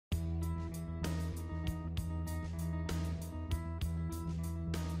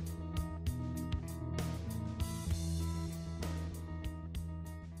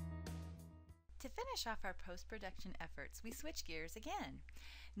finish off our post-production efforts, we switch gears again.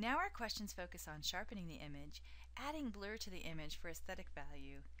 Now our questions focus on sharpening the image, adding blur to the image for aesthetic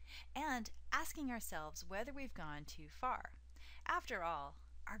value, and asking ourselves whether we've gone too far. After all,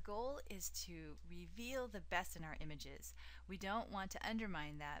 our goal is to reveal the best in our images. We don't want to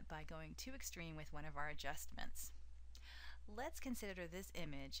undermine that by going too extreme with one of our adjustments. Let's consider this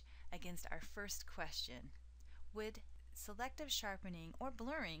image against our first question. Would selective sharpening or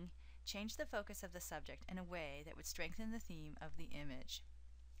blurring change the focus of the subject in a way that would strengthen the theme of the image?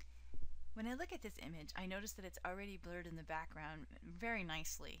 When I look at this image, I notice that it's already blurred in the background very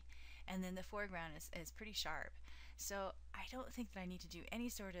nicely, and then the foreground is pretty sharp. So I don't think that I need to do any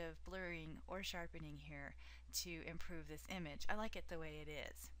sort of blurring or sharpening here to improve this image. I like it the way it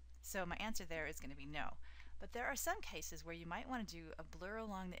is. So my answer there is going to be no. But there are some cases where you might want to do a blur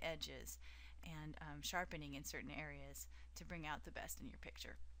along the edges and sharpening in certain areas to bring out the best in your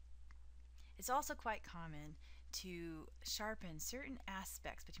picture. It's also quite common to sharpen certain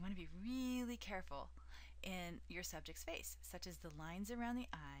aspects, but you want to be really careful in your subject's face, such as the lines around the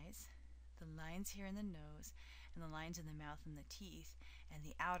eyes, the lines here in the nose, and the lines in the mouth and the teeth, and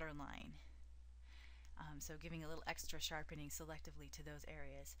the outer line. So giving a little extra sharpening selectively to those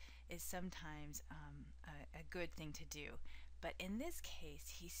areas is sometimes a good thing to do. But in this case,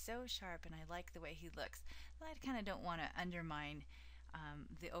 he's so sharp and I like the way he looks that I kind of don't want to undermine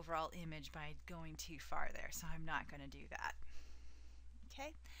the overall image by going too far there, so I'm not going to do that.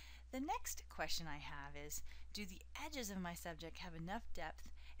 Okay, the next question I have is, do the edges of my subject have enough depth,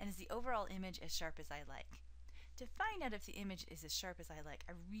 and is the overall image as sharp as I like? To find out if the image is as sharp as I like,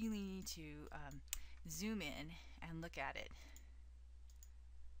 I really need to zoom in and look at it.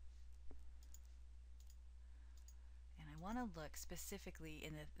 And I want to look specifically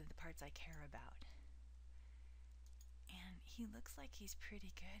in the parts I care about. And he looks like he's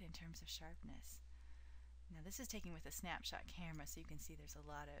pretty good in terms of sharpness. Now this is taken with a snapshot camera, so you can see there's a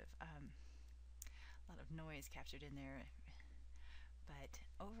lot of noise captured in there. But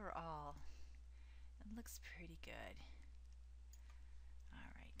overall, it looks pretty good.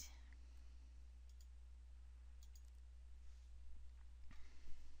 All right.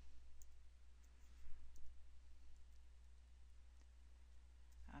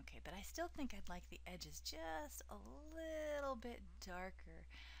 Okay, but I still think I'd like the edges just a little bit darker.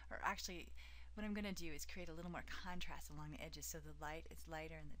 Or actually, what I'm going to do is create a little more contrast along the edges so the light is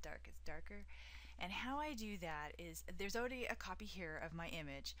lighter and the dark is darker. And how I do that is, there's already a copy here of my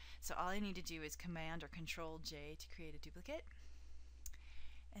image, so all I need to do is Command or Control J to create a duplicate.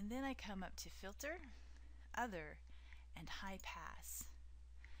 And then I come up to Filter, Other, and High Pass.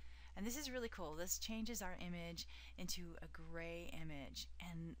 And this is really cool. This changes our image into a gray image,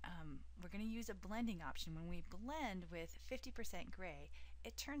 and we're going to use a blending option. When we blend with 50% gray,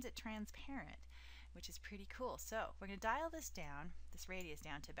 it turns it transparent, which is pretty cool. So we're going to dial this down, this radius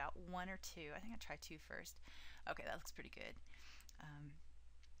down to about 1 or 2. I think I'll try 2 first. Okay, that looks pretty good.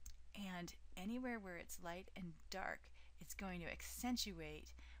 And anywhere where it's light and dark, it's going to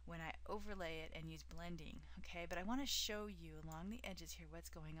accentuate when I overlay it and use blending. Okay, but I want to show you along the edges here what's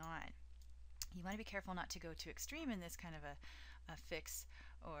going on. You want to be careful not to go too extreme in this kind of a fix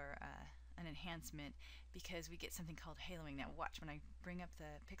or an enhancement, because we get something called haloing. Now watch, when I bring up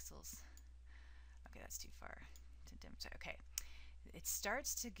the pixels, okay, that's too far to demonstrate. Okay, it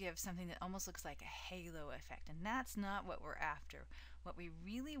starts to give something that almost looks like a halo effect, and that's not what we're after. What we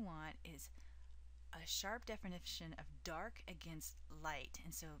really want is a sharp definition of dark against light,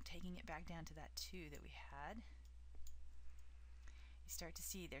 and so taking it back down to that 2 that we had, you start to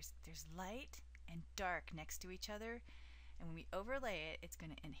see there's light and dark next to each other, and when we overlay it, it's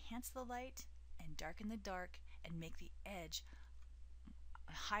going to enhance the light and darken the dark and make the edge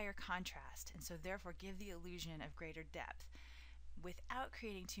a higher contrast, and so therefore give the illusion of greater depth without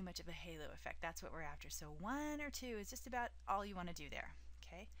creating too much of a halo effect. That's what we're after. So 1 or 2 is just about all you want to do there.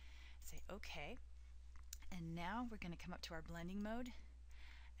 Okay, say OK, and now we're going to come up to our blending mode,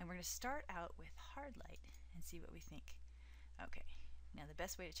 and we're going to start out with hard light and see what we think. Okay, now the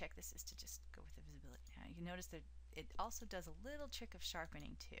best way to check this is to just go with the visibility. Now you notice that it also does a little trick of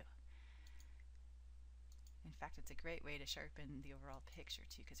sharpening too. In fact, it's a great way to sharpen the overall picture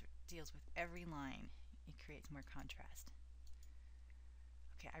too, because it deals with every line. It creates more contrast.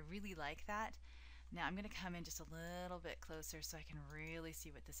 Okay, I really like that. Now I'm going to come in just a little bit closer so I can really see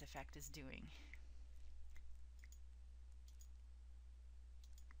what this effect is doing.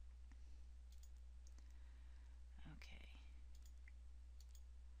 Okay,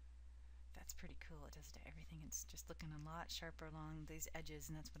 that's pretty cool. It does to everything. It's just looking a lot sharper along these edges,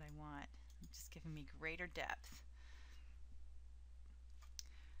 and that's what I want. It's just giving me greater depth.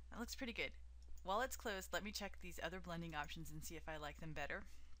 That looks pretty good. while it's closed, let me check these other blending options and see if I like them better.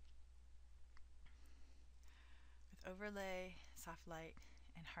 With overlay, soft light,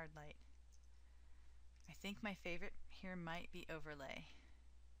 and hard light. I think my favorite here might be overlay.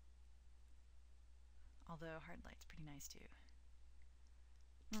 Although hard light's pretty nice too.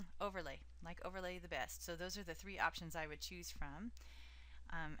 Overlay, like overlay the best. So those are the three options I would choose from.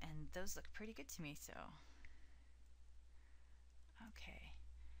 And those look pretty good to me, so. Okay.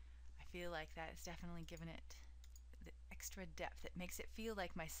 I feel like that is definitely given it the extra depth. It makes it feel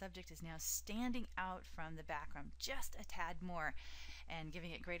like my subject is now standing out from the background just a tad more, and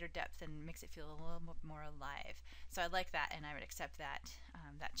giving it greater depth and makes it feel a little more alive. So I like that, and I would accept that,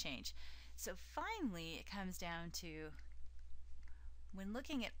 that change. So finally, it comes down to, when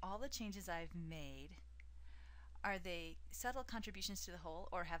looking at all the changes I've made, are they subtle contributions to the whole,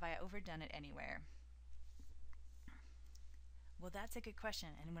 or have I overdone it anywhere? Well, that's a good question,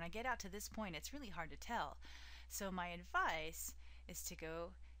 and when I get out to this point, it's really hard to tell. So my advice is to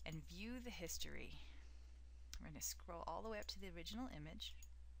go and view the history. We're going to scroll all the way up to the original image,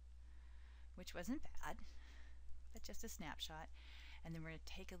 which wasn't bad, but just a snapshot. And then we're going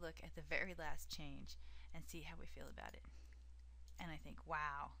to take a look at the very last change and see how we feel about it. And I think,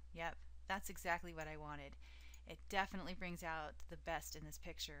 wow, yep, that's exactly what I wanted. It definitely brings out the best in this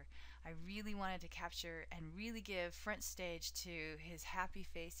picture. I really wanted to capture and really give front stage to his happy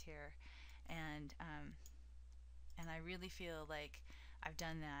face here. And I really feel like I've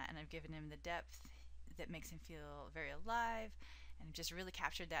done that, and I've given him the depth that makes him feel very alive, and just really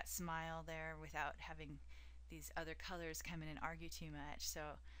captured that smile there without having these other colors come in and argue too much. So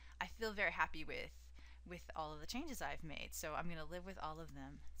I feel very happy with all of the changes I've made. So I'm going to live with all of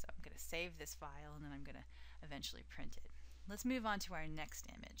them. So I'm going to save this file, and then I'm going to eventually print it. Let's move on to our next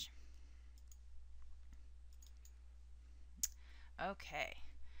image. Okay,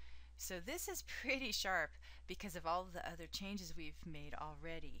 so this is pretty sharp because of all of the other changes we've made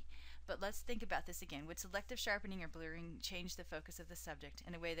already. But let's think about this again. Would selective sharpening or blurring change the focus of the subject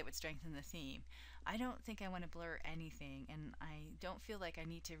in a way that would strengthen the theme? I don't think I want to blur anything, and I don't feel like I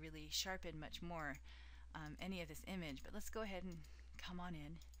need to really sharpen much more any of this image. But let's go ahead and come on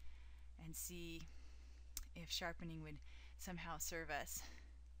in and see if sharpening would somehow serve us.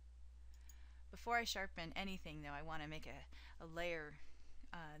 Before I sharpen anything, though, I want to make a layer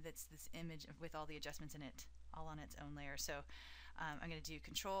that's this image with all the adjustments in it, all on its own layer. So I'm going to do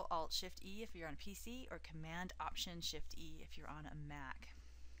Control Alt Shift E if you're on a PC, or Command Option Shift E if you're on a Mac,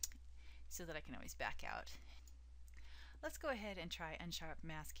 so that I can always back out. Let's go ahead and try Unsharp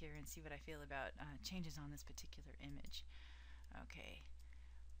Mask here and see what I feel about changes on this particular image. Okay.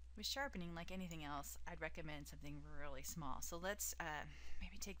 With sharpening, like anything else, I'd recommend something really small. So let's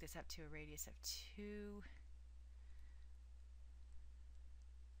maybe take this up to a radius of 2.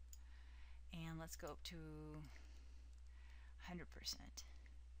 And let's go up to 100%,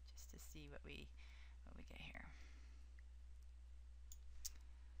 just to see what we get here.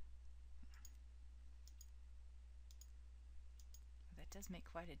 That does make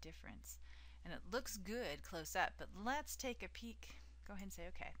quite a difference. And it looks good close up, but let's take a peek. Go ahead and say,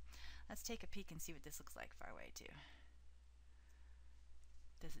 okay, let's take a peek and see what this looks like far away too.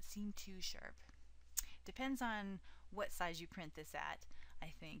 Does it seem too sharp? Depends on what size you print this at,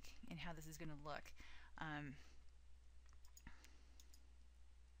 I think, and how this is going to look.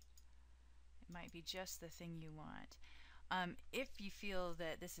 It might be just the thing you want. If you feel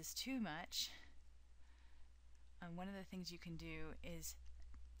that this is too much, one of the things you can do is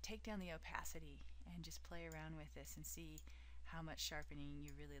take down the opacity and just play around with this and see how much sharpening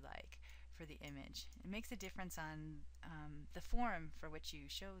you really like for the image. It makes a difference on the form for which you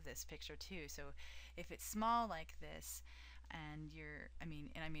show this picture too. So if it's small like this, and I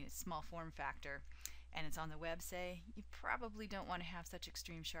mean it's small form factor, and it's on the web, say, you probably don't want to have such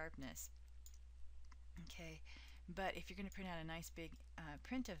extreme sharpness. Okay, but if you're going to print out a nice big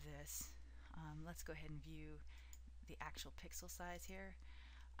print of this, let's go ahead and view the actual pixel size here.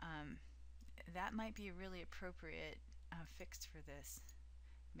 That might be a really appropriate fix for this,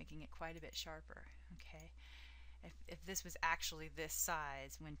 making it quite a bit sharper. Okay, if this was actually this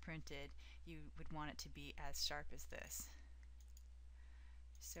size when printed, you would want it to be as sharp as this.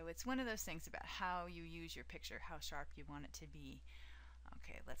 So it's one of those things about how you use your picture, how sharp you want it to be.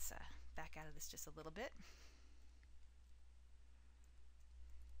 Okay, let's back out of this just a little bit.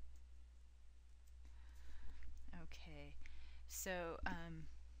 Okay, so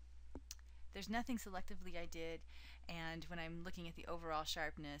there's nothing selectively I did, and when I'm looking at the overall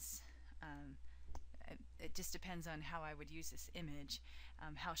sharpness, it just depends on how I would use this image,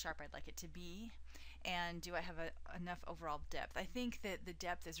 how sharp I'd like it to be, and do I have enough overall depth. I think that the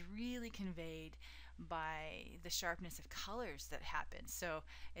depth is really conveyed by the sharpness of colors that happen. So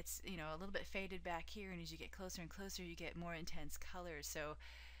it's, you know, a little bit faded back here, and as you get closer and closer you get more intense colors. So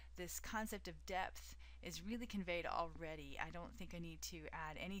this concept of depth is really conveyed already. I don't think I need to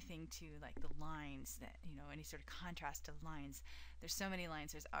add anything to like the lines, that, you know, any sort of contrast to lines. There's so many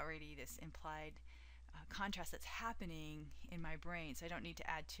lines, there's already this implied contrast that's happening in my brain, so I don't need to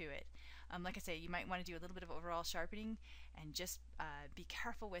add to it. Like I say, you might want to do a little bit of overall sharpening and just be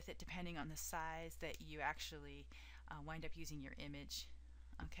careful with it depending on the size that you actually wind up using your image.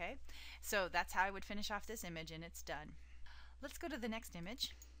 Okay, so that's how I would finish off this image, and it's done. Let's go to the next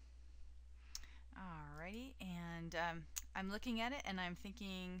image. Alrighty, and I'm looking at it and I'm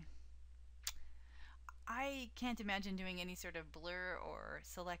thinking, I can't imagine doing any sort of blur or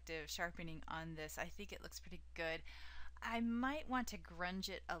selective sharpening on this. I think it looks pretty good. I might want to grunge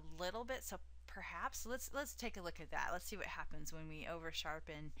it a little bit, so perhaps let's take a look at that. Let's see what happens when we over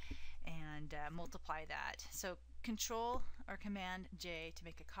sharpen and multiply that. So Control or Command J to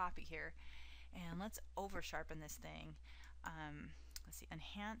make a copy here, and let's over sharpen this thing. Let's see,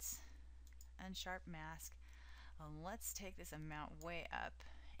 Enhance, Unsharp Mask. Let's take this amount way up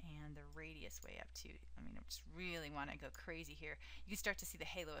and the radius way up too. I mean, I just really want to go crazy here. You can start to see the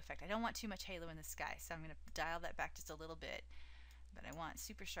halo effect. I don't want too much halo in the sky, so I'm going to dial that back just a little bit. But I want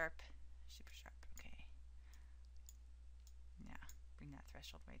super sharp, super sharp. Okay. Yeah, bring that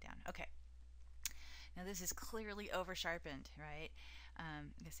threshold way down. Okay. Now this is clearly over sharpened, right? I'm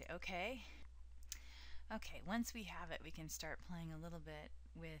going to say okay. Okay, once we have it, we can start playing a little bit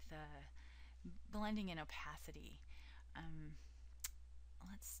with blending in opacity.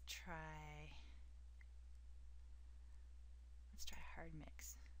 Let's try hard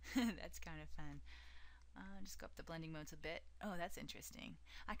mix. That's kind of fun. Just go up the blending modes a bit. Oh, that's interesting.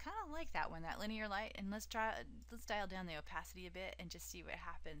 I kind of like that one, that linear light. And let's dial down the opacity a bit and just see what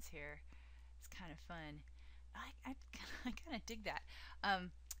happens here. It's kind of fun. I kind of dig that.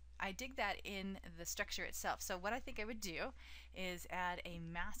 I dig that in the structure itself. So what I think I would do is add a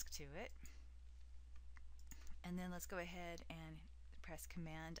mask to it. And then let's go ahead and press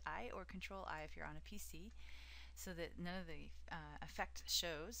Command I or Control I if you're on a PC, so that none of the effect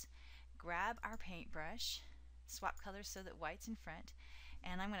shows. Grab our paintbrush, swap colors so that white's in front,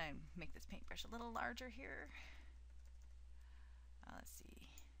 and I'm going to make this paintbrush a little larger here. Let's see.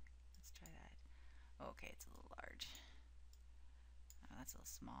 Let's try that. Okay, it's a little large. Oh, that's a little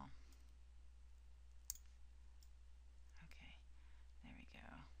small. Okay, there we go.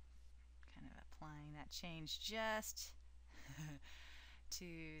 Kind of applying that change just to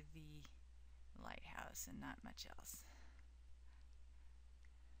the lighthouse and not much else.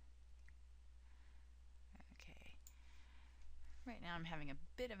 Okay. Right now I'm having a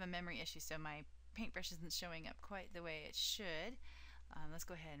bit of a memory issue, so my paintbrush isn't showing up quite the way it should. Let's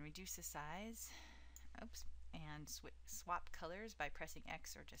go ahead and reduce the size. Oops. And swap colors by pressing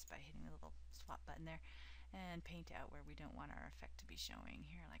X or just by hitting the little swap button there, and paint out where we don't want our effect to be showing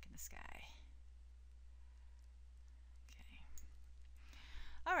here, like in the sky.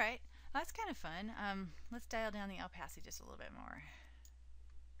 Alright, that's kind of fun. Let's dial down the opacity just a little bit more.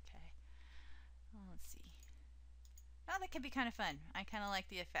 Okay, well, let's see. Oh, that could be kind of fun. I kind of like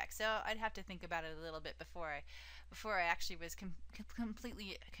the effect. So I'd have to think about it a little bit before I actually was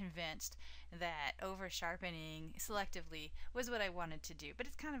completely convinced that over sharpening selectively was what I wanted to do. But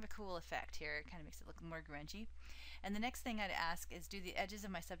it's kind of a cool effect here. It kind of makes it look more grungy. And the next thing I'd ask is, do the edges of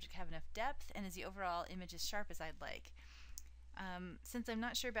my subject have enough depth, and is the overall image as sharp as I'd like? Since I'm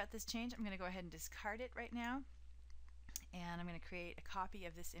not sure about this change, I'm going to go ahead and discard it right now, and I'm going to create a copy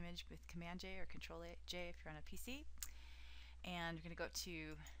of this image with Command J or Control J if you're on a PC, and we're going to go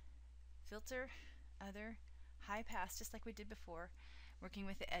to Filter, Other, High Pass, just like we did before, working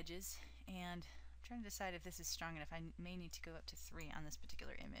with the edges, and I'm trying to decide if this is strong enough. I may need to go up to 3 on this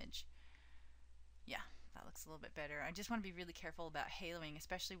particular image. Yeah, that looks a little bit better. I just want to be really careful about haloing,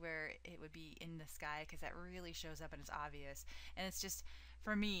 especially where it would be in the sky, because that really shows up and it's obvious. And it's just,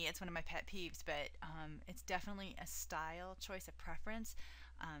 for me, it's one of my pet peeves, but it's definitely a style choice, a preference.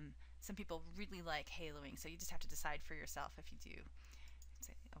 Some people really like haloing, so you just have to decide for yourself if you do.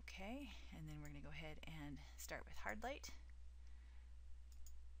 Say okay, and then we're going to go ahead and start with hard light.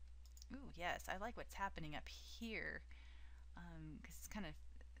 Ooh, yes, I like what's happening up here, because it's kind of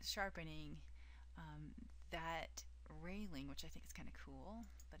sharpening that railing, which I think is kind of cool,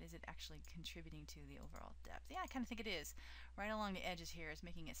 but is it actually contributing to the overall depth? Yeah, I kind of think it is. Right along the edges here is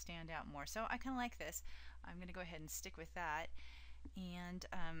making it stand out more, so I kind of like this. I'm going to go ahead and stick with that and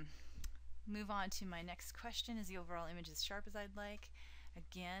move on to my next question. Is the overall image as sharp as I'd like?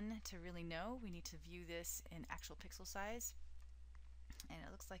 Again, to really know, we need to view this in actual pixel size. And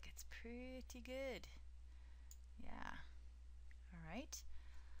it looks like it's pretty good. Yeah. All right.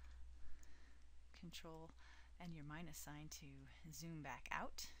 Control and your minus sign to zoom back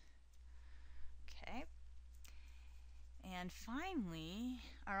out. Okay. And finally,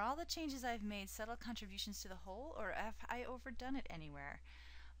 are all the changes I've made subtle contributions to the whole, or have I overdone it anywhere?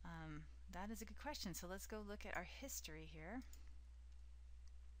 That is a good question. So let's go look at our history here.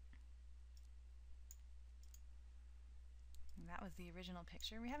 And that was the original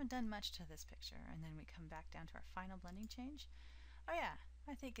picture. We haven't done much to this picture. And then we come back down to our final blending change. Oh yeah,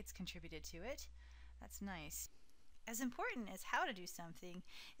 I think it's contributed to it. That's nice. As important as how to do something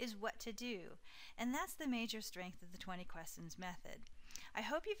is what to do, and that's the major strength of the 20 questions method. I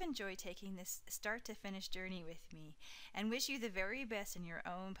hope you've enjoyed taking this start to finish journey with me, and wish you the very best in your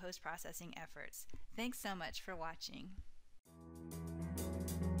own post-processing efforts. Thanks so much for watching.